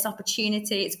prestigious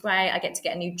opportunity. It's great. I get to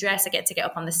get a new dress. I get to get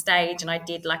up on the stage, and I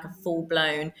did like a full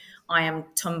blown. I am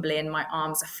tumbling. My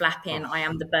arms are flapping. I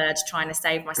am the bird trying to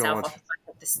save myself off the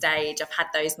back of the stage. I've had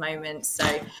those moments. So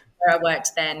where I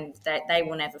worked then, they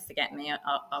will never forget me.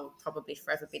 I'll probably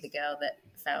forever be the girl that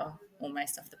fell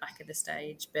almost off the back of the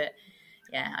stage. But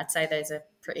yeah, I'd say those are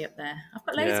pretty up there. I've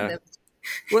got loads of them.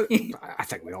 Well, I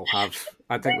think we all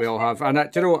have. And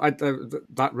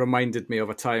that reminded me of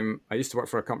a time I used to work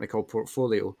for a company called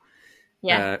Portfolio,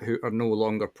 who are no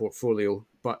longer Portfolio,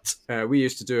 but we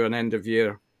used to do an end of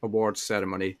year awards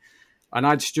ceremony, and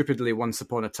I'd stupidly once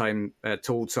upon a time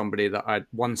told somebody that I'd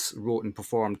once wrote and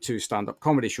performed 2 stand-up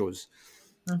comedy shows,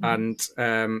 and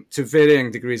to varying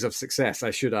degrees of success,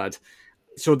 I should add.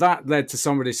 So that led to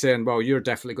somebody saying, well, you're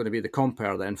definitely going to be the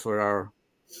compere then for our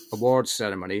awards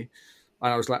ceremony.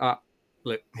 And I was like,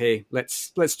 look, hey, let's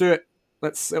do it.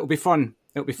 It'll be fun.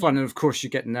 And of course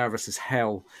you get nervous as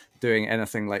hell doing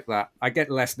anything like that. I get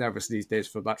less nervous these days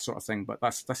for that sort of thing, but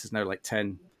this is now like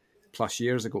 10 plus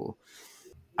years ago.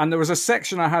 And there was a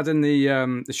section I had in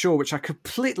the show which I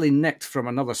completely nicked from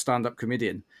another stand-up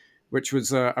comedian, which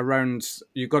was around,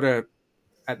 you've got to,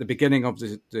 at the beginning of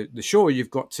the show,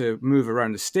 you've got to move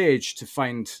around the stage to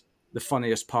find the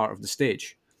funniest part of the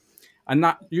stage. And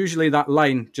usually that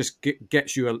line just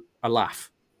gets you a laugh,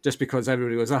 just because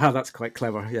everybody goes, that's quite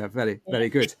clever. Yeah, very, very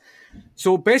good.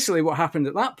 So basically what happened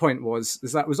at that point is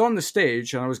that I was on the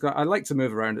stage and I like to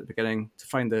move around at the beginning to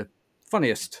find the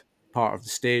funniest part of the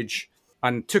stage,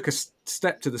 and took a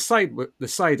step to the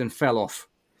side and fell off.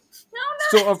 No.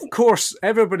 So of course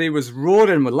everybody was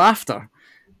roaring with laughter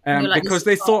because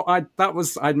they thought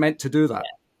I'd meant to do that.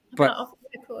 Yeah. But of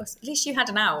course, at least you had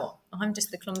an out. I'm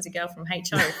just the clumsy girl from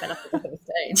HR who fell off the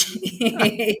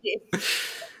stage.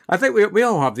 I think we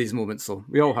all have these moments, though.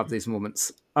 We all have these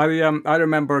moments. I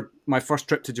remember my first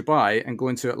trip to Dubai and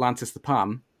going to Atlantis the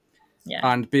Palm,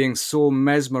 and being so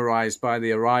mesmerised by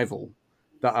the arrival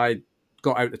that I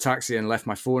got out the taxi and left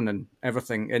my phone and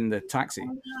everything in the taxi.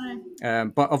 Oh,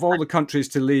 no. But of all the countries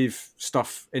to leave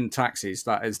stuff in taxis,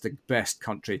 that is the best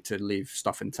country to leave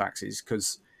stuff in taxis,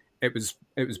 because it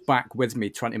was back with me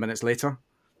 20 minutes later.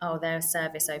 Oh, their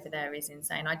service over there is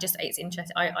insane. It's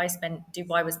interesting. I spent,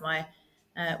 Dubai was my,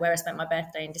 where I spent my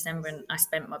birthday in December, and I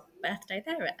spent my birthday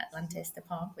there at Atlantis, the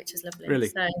park, which was lovely. Really?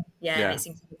 So, yeah, Yeah. it's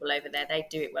incredible over there. They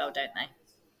do it well, don't they?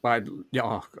 But yeah,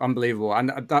 oh, unbelievable. And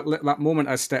that moment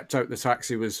I stepped out the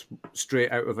taxi was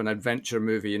straight out of an adventure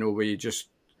movie, where you just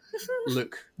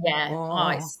look. Yeah. Oh, Oh,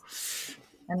 it's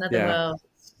another yeah, world.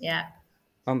 Yeah.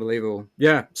 unbelievable.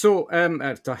 Yeah. So,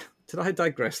 did I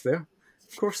digress there?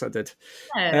 Of course I did.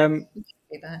 Yeah. Um, We can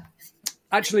do that.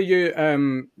 Actually,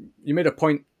 you made a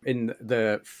point in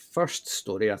the first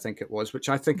story, I think it was, which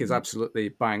I think is absolutely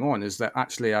bang on, is that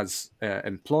actually as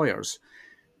employers,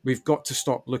 we've got to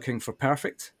stop looking for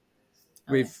perfect.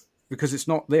 Oh, yeah. We've Because it's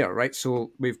not there, right?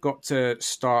 So we've got to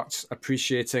start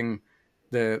appreciating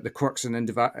the quirks and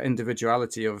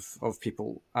individuality of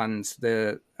people, and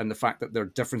the fact that their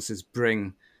differences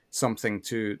bring something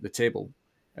to the table.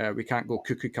 We can't go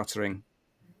cookie cuttering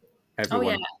Oh,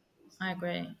 yeah. everyone. I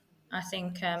agree. I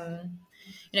think,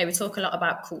 we talk a lot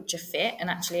about culture fit, and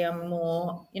actually, I'm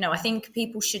more, I think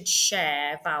people should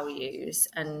share values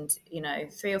and,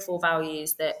 3 or 4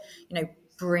 values that,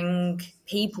 bring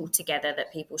people together,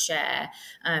 that people share,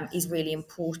 is really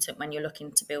important when you're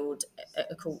looking to build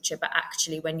a culture. But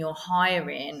actually, when you're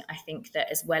hiring, I think that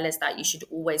as well as that, you should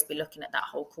always be looking at that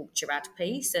whole culture add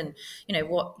piece, and,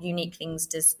 what unique things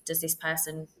does this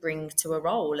person bring to a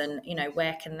role, and,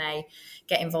 where can they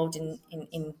get involved in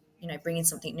bringing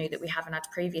something new that we haven't had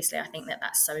previously. I think that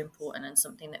that's so important, and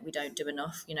something that we don't do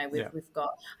enough. Yeah, We've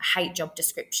got, I hate job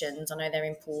descriptions. I know they're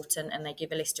important and they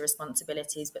give a list of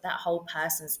responsibilities, but that whole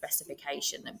person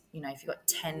specification, that, if you've got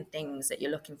 10 things that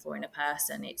you're looking for in a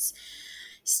person, it's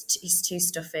too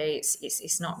stuffy.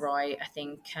 It's not right. I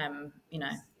think,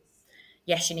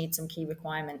 yes, you need some key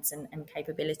requirements and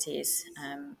capabilities,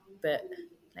 but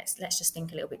let's just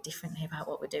think a little bit differently about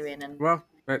what we're doing. And well,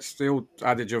 it's the old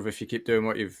adage of, if you keep doing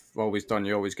what you've always done,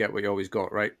 you always get what you always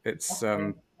got, right? And it's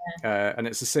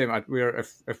the same.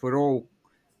 If we're all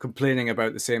complaining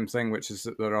about the same thing, which is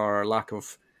that there are a lack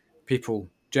of people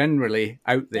generally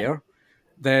out yeah, there,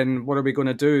 then what are we going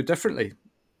to do differently?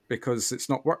 Because it's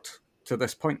not worked to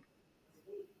this point.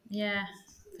 yeah,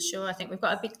 for sure. I think we've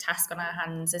got a big task on our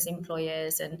hands as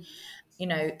employers, and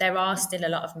there are still a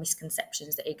lot of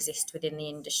misconceptions that exist within the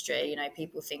industry.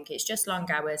 People think it's just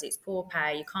long hours, it's poor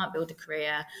pay, you can't build a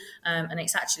career, and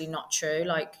it's actually not true.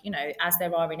 Like, as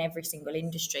there are in every single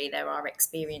industry, there are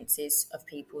experiences of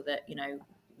people that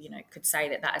could say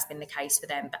that has been the case for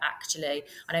them, but actually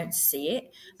I don't see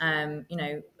it.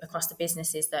 Across the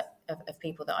businesses that of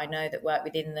people that I know that work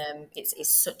within them, it's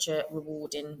such a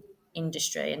rewarding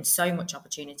industry and so much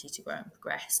opportunity to grow and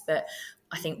progress. But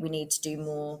I think we need to do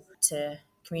more to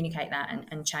communicate that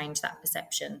and change that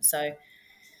perception. So,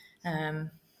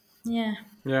 yeah.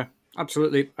 Yeah,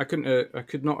 absolutely. I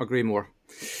could not agree more.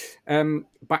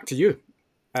 Back to you.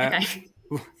 Uh, Okay.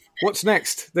 what's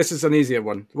next? This is an easier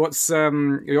one.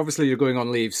 Obviously you're going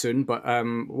on leave soon, but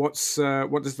what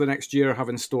does the next year have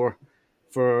in store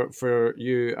for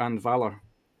you and Valor?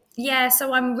 Yeah,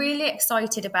 so I'm really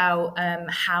excited about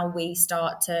how we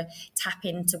start to tap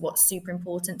into what's super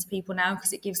important to people now,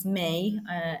 because it gives me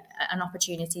an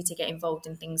opportunity to get involved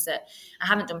in things that I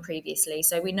haven't done previously.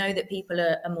 So we know that people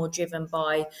are more driven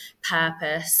by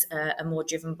purpose, are more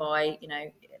driven by,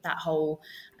 that whole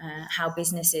how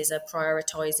businesses are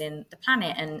prioritizing the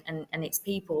planet and its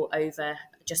people over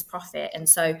just profit. And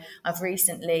so I've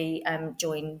recently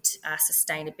joined our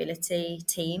sustainability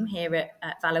team here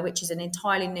at Valor, which is an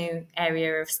entirely new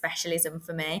area of specialism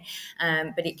for me.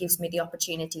 But it gives me the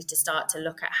opportunity to start to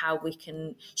look at how we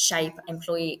can shape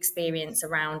employee experience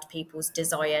around people's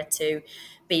desire to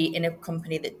be in a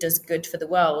company that does good for the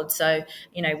world. So,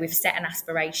 we've set an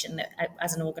aspiration that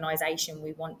as an organisation,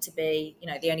 we want to be,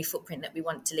 the only footprint that we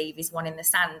want to leave is one in the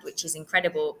sand, which is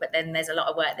incredible. But then there's a lot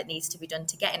of work that needs to be done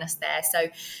to getting us there. So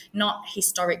not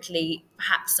historically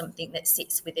perhaps something that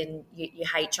sits within your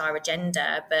HR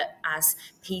agenda, but as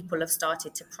people have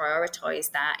started to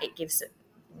prioritise that, it gives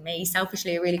me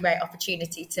selfishly a really great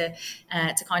opportunity to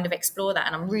kind of explore that,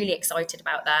 and I'm really excited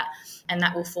about that. And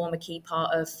that will form a key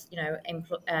part of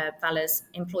Valor's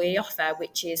employee offer,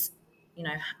 which is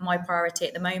my priority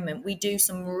at the moment. We do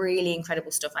some really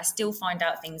incredible stuff. I still find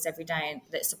out things every day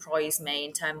that surprise me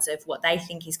in terms of what they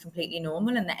think is completely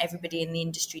normal and that everybody in the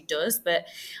industry does, but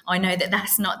I know that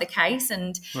that's not the case.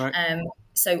 And Right.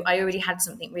 So I already had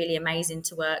something really amazing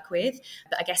to work with,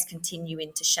 but I guess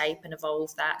continuing to shape and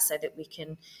evolve that so that we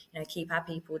can, keep our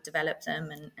people, develop them,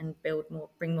 and build more,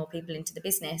 bring more people into the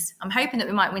business. I'm hoping that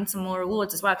we might win some more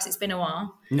awards as well, because it's been a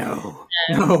while. No,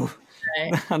 no,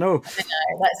 So, I know.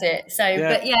 that's it. So, Yeah.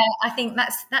 but I think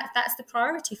that's the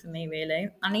priority for me, really.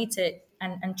 I need to,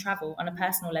 and travel on a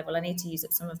personal level, I need to use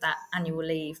up some of that annual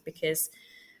leave, because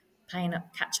playing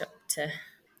up catch up to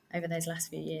over those last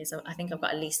few years, I think I've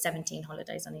got at least 17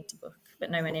 holidays I need to book,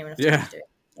 but nowhere near enough time Yeah. to do it.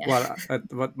 Yeah. Well,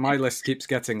 but my list keeps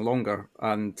getting longer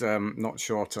and not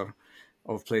shorter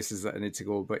of places that I need to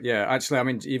go. But yeah, actually, I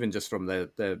mean, even just from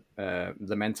the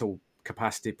mental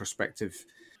capacity perspective,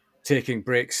 taking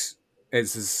breaks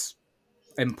is as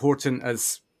important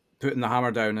as putting the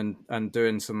hammer down and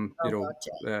doing some Oh God,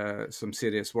 yeah. some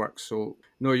serious work. So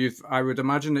no, I would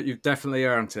imagine that you've definitely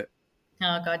earned it.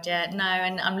 Oh God, yeah. No,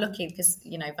 and I'm lucky because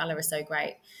Valor is so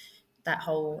great. That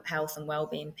whole health and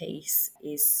well-being piece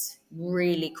is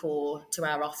really core to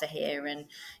our offer here. And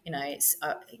it's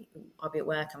I'll be at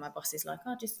work and my boss is like,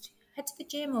 "Oh, just head to the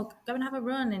gym or go and have a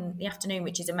run in the afternoon,"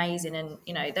 which is amazing. And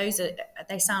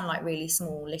they sound like really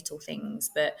small little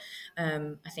things, but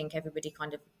I think everybody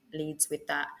kind of leads with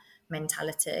that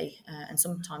mentality, and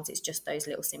sometimes it's just those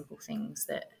little simple things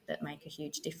that make a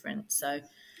huge difference. So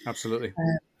Absolutely.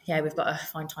 we've got to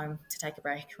find time to take a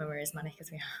break when we're as manic as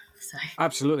we are. So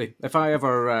Absolutely. If I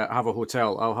ever have a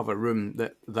hotel, I'll have a room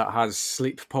that has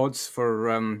sleep pods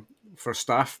for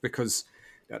staff, because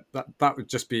that would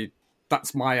just be,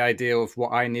 that's my idea of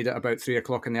what I need at about 3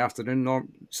 o'clock in the afternoon. Or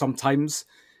sometimes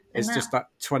and it's just that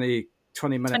 20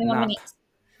 minute 21 nap. minutes.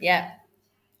 Yeah.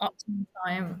 Optimum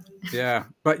time. Yeah,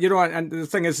 but and the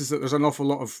thing is that there's an awful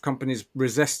lot of companies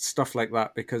resist stuff like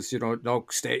that, because they'll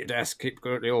stay at your desk,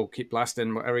 keep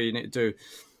blasting whatever you need to do,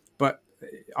 but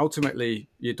ultimately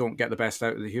you don't get the best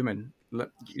out of the human.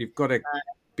 You've got to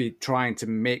be trying to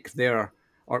make their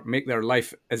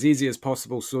life as easy as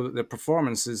possible, so that their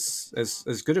performance is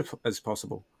as good as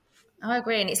possible. I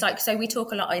agree. And it's like, so we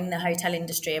talk a lot in the hotel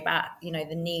industry about,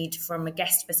 the need from a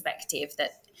guest perspective,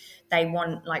 that they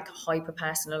want like hyper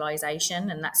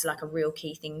personalization, and that's like a real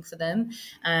key thing for them.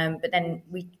 But then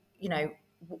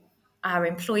our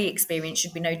employee experience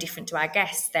should be no different to our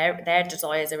guests. Their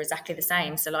desires are exactly the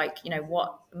same. So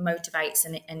what motivates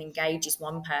and engages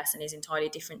one person is entirely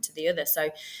different to the other. So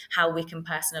how we can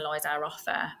personalize our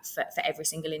offer for every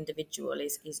single individual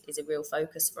is a real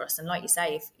focus for us. And like you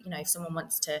say, if someone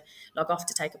wants to log off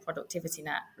to take a productivity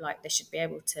nap, like they should be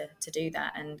able to do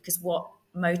that. And because what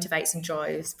motivates and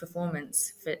drives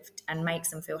performance and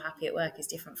makes them feel happy at work is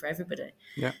different for everybody.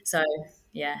 Yeah. So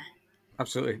yeah.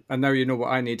 Absolutely. And now you know what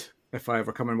I need if I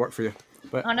ever come and work for you.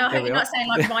 But I know, I hope you're not saying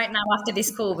like right now after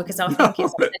this call, because I think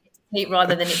it's sleep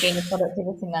rather than it being a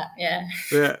productivity nap. Yeah.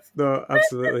 Yeah, no,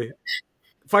 absolutely.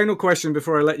 Final question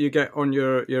before I let you get on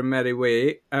your merry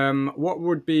way. What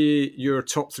would be your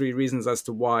top 3 reasons as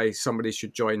to why somebody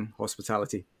should join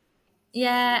hospitality?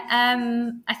 Yeah,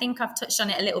 I think I've touched on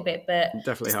it a little bit, but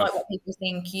Definitely despite have. what people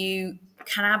think, you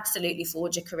can absolutely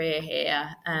forge a career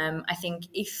here. I think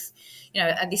if,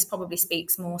 and this probably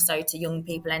speaks more so to young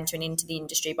people entering into the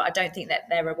industry, but I don't think that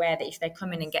they're aware that if they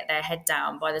come in and get their head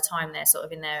down, by the time they're sort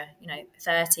of in their,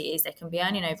 30s, they can be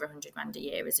earning over 100 grand a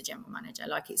year as a general manager.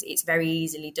 Like it's very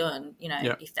easily done,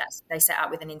 Yeah. if they set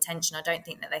out with an intention. I don't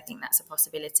think that they think that's a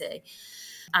possibility.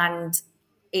 And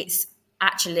it's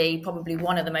actually probably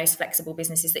one of the most flexible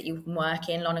businesses that you can work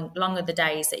in. Longer the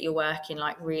days that you're working,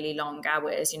 like really long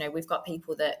hours. We've got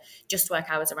people that just work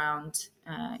hours around,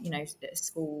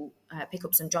 school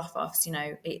pickups and drop-offs.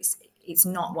 It's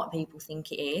not what people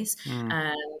think it is.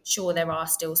 Sure, there are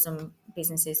still some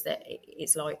businesses that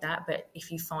it's like that, but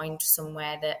if you find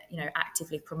somewhere that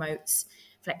actively promotes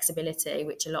flexibility,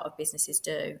 which a lot of businesses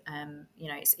do,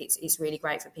 it's really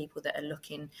great for people that are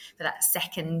looking for that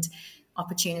second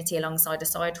opportunity alongside a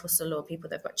side hustle, or people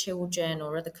that have got children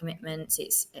or other commitments.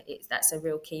 That's a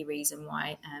real key reason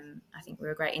why I think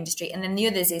we're a great industry. And then the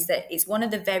others is that it's one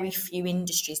of the very few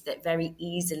industries that very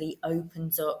easily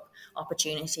opens up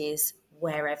opportunities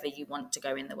wherever you want to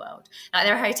go in the world. Like,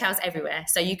 there are hotels everywhere,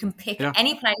 so you can pick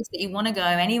any place that you want to go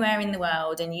anywhere in the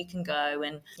world, and you can go,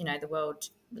 and the world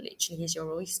literally is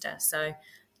your oyster. So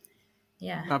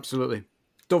yeah, Absolutely.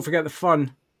 Don't forget the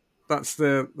fun. That's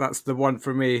the one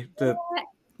for me.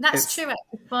 That's true.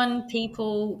 It's fun,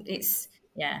 people.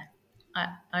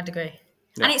 I'd agree.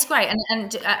 Yeah. And it's great,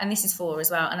 and this is for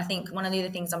as well. And I think one of the other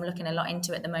things I'm looking a lot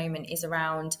into at the moment is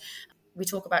around, we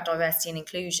talk about diversity and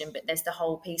inclusion, but there's the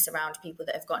whole piece around people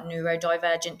that have got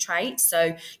neurodivergent traits,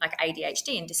 so like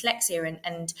ADHD and dyslexia,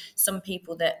 and some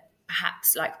people that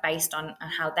perhaps like based on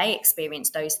how they experience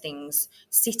those things,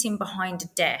 sitting behind a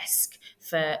desk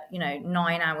for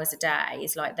 9 hours a day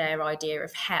is like their idea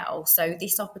of hell. So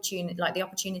this opportunity, like the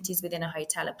opportunities within a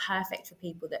hotel, are perfect for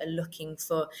people that are looking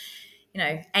for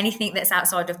anything that's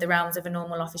outside of the realms of a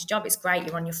normal office job. It's great,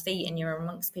 you're on your feet and you're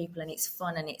amongst people and it's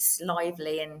fun and it's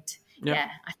lively, and I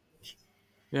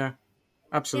think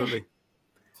absolutely. Yeah.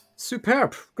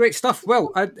 Superb. Great stuff.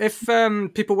 Well, if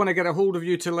people want to get a hold of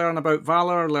you to learn about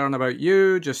Valor, learn about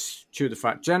you, just chew the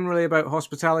fat generally about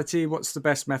hospitality, what's the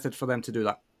best method for them to do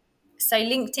that? So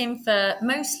LinkedIn for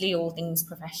mostly all things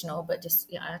professional, but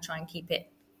just I try and keep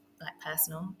it like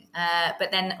personal. But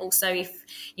then also if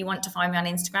you want to find me on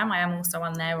Instagram, I am also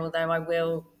on there, although I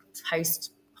will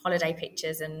post holiday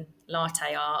pictures and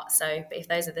latte art. So, but if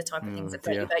those are the type of things that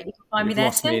you can find me there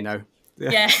lost too. Me now.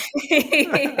 Yeah.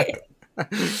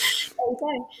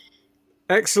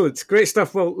 Excellent. Great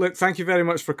stuff. Well, look, thank you very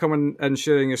much for coming and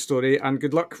sharing your story, and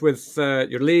good luck with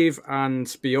your leave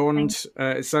and beyond.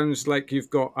 It sounds like you've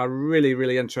got a really,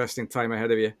 really interesting time ahead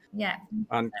of you. Yeah.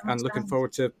 And looking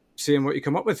forward to seeing what you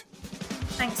come up with.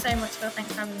 Thanks so much, Phil.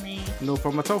 Thanks for having me. No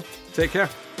problem at all. Take care.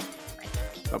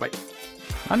 Bye-bye.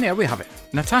 And there we have it.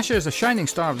 Natasha is a shining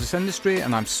star of this industry,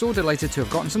 and I'm so delighted to have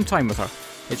gotten some time with her.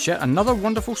 It's yet another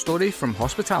wonderful story from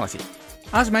hospitality.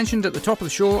 As mentioned at the top of the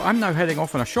show, I'm now heading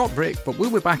off on a short break, but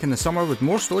we'll be back in the summer with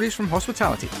more stories from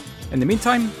hospitality. In the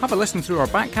meantime, have a listen through our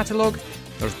back catalogue.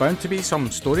 There's bound to be some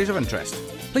stories of interest.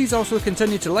 Please also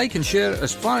continue to like and share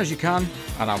as far as you can,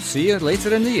 and I'll see you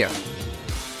later in the year.